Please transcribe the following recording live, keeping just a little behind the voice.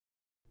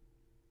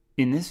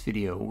In this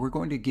video, we're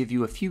going to give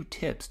you a few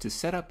tips to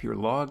set up your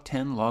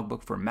LogTen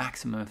logbook for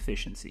maximum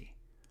efficiency.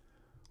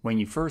 When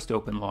you first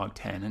open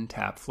LogTen and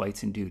tap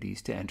Flights and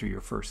Duties to enter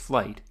your first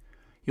flight,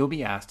 you'll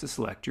be asked to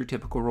select your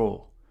typical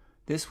role.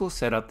 This will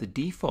set up the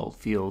default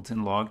fields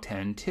in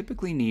LogTen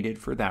typically needed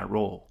for that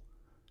role.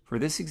 For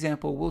this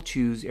example, we'll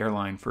choose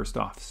Airline First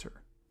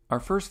Officer. Our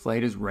first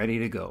flight is ready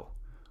to go.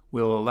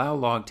 We'll allow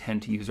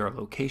LogTen to use our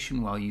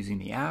location while using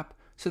the app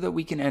so that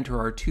we can enter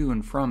our to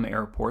and from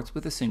airports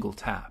with a single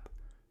tap.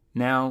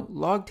 Now,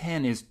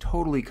 LogTen is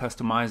totally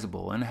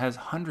customizable and has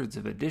hundreds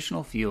of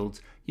additional fields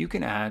you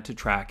can add to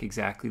track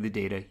exactly the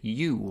data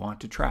you want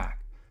to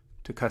track.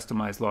 To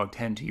customize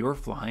LogTen to your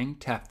flying,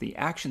 tap the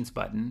Actions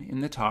button in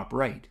the top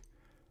right.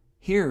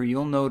 Here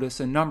you'll notice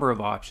a number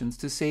of options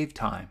to save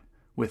time,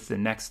 with the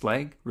next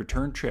leg,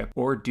 return trip,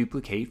 or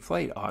duplicate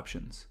flight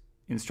options.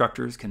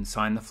 Instructors can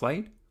sign the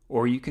flight,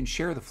 or you can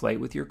share the flight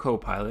with your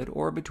co-pilot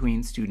or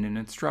between student and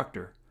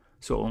instructor,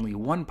 so only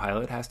one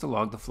pilot has to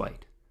log the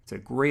flight. It's a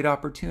great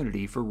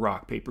opportunity for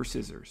rock, paper,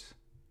 scissors.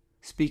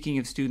 Speaking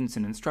of students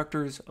and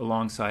instructors,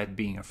 alongside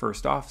being a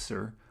first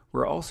officer,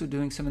 we're also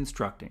doing some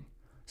instructing.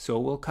 So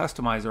we'll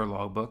customize our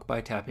logbook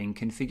by tapping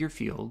Configure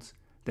Fields,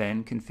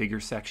 then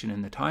Configure Section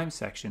in the Time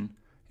section,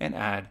 and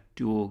add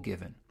Dual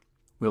Given.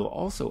 We'll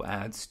also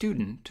add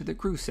Student to the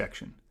Crew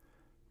section.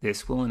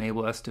 This will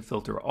enable us to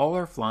filter all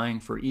our flying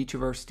for each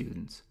of our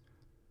students.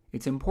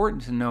 It's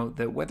important to note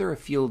that whether a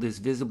field is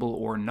visible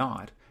or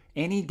not,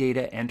 any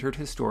data entered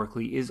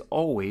historically is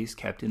always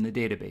kept in the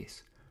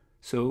database,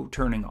 so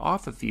turning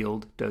off a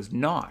field does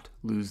not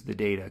lose the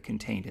data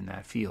contained in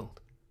that field.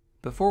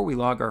 Before we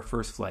log our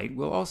first flight,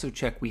 we'll also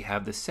check we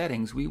have the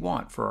settings we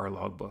want for our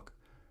logbook.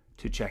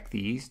 To check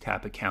these,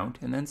 tap Account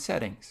and then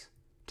Settings.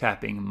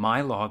 Tapping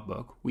My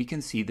Logbook, we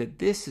can see that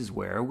this is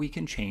where we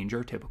can change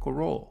our typical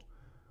role.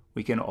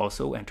 We can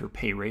also enter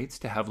pay rates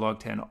to have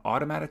LogTen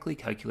automatically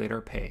calculate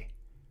our pay.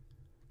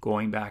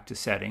 Going back to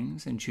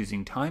Settings and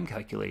choosing Time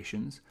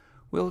Calculations,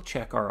 we'll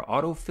check our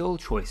autofill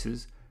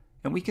choices,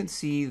 and we can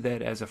see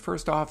that as a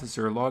first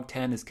officer,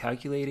 LogTen is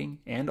calculating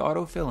and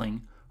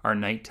autofilling our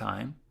night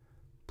time.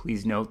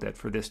 Please note that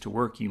for this to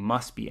work, you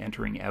must be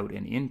entering out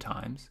and in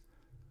times.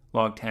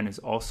 LogTen is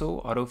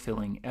also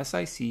autofilling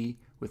SIC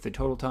with the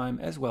total time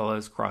as well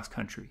as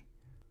cross-country.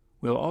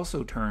 We'll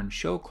also turn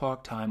Show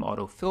Clock Time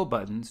Autofill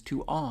buttons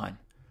to On.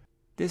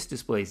 This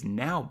displays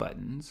Now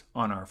buttons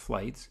on our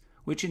flights,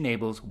 which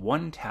enables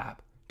one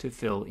tap to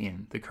fill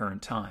in the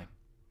current time.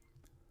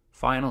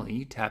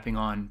 Finally, tapping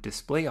on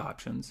Display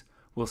Options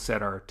will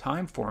set our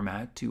time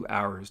format to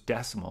hours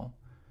decimal,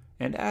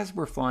 and as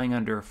we're flying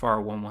under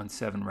FAR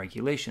 117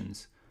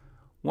 regulations,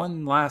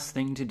 one last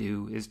thing to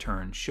do is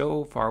turn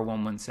Show FAR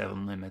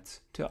 117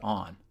 Limits to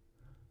On.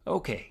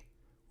 Okay,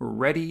 we're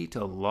ready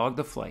to log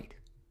the flight.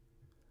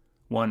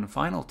 One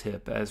final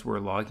tip as we're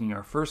logging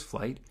our first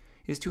flight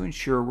is to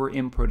ensure we're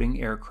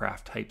inputting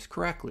aircraft types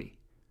correctly.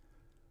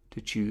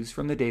 To choose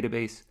from the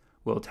database,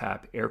 we'll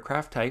tap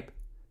Aircraft Type,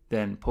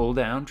 then pull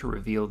down to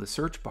reveal the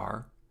search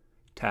bar,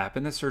 tap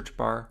in the search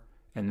bar,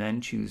 and then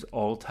choose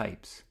All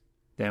Types.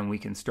 Then we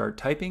can start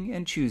typing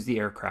and choose the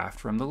aircraft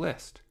from the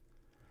list.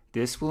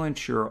 This will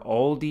ensure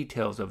all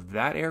details of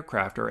that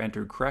aircraft are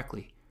entered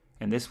correctly,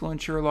 and this will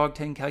ensure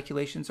LogTen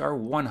calculations are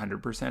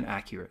 100%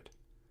 accurate.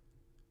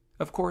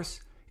 Of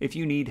course, if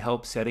you need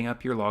help setting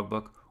up your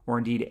logbook, or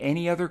indeed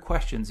any other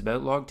questions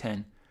about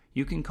LogTen,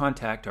 you can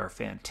contact our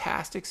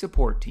fantastic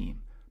support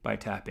team by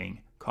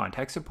tapping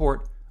Contact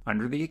Support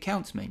under the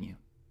Accounts menu.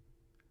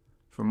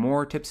 For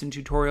more tips and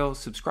tutorials,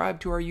 subscribe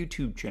to our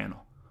YouTube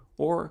channel,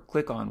 or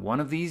click on one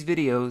of these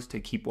videos to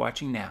keep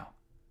watching now.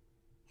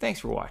 Thanks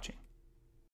for watching.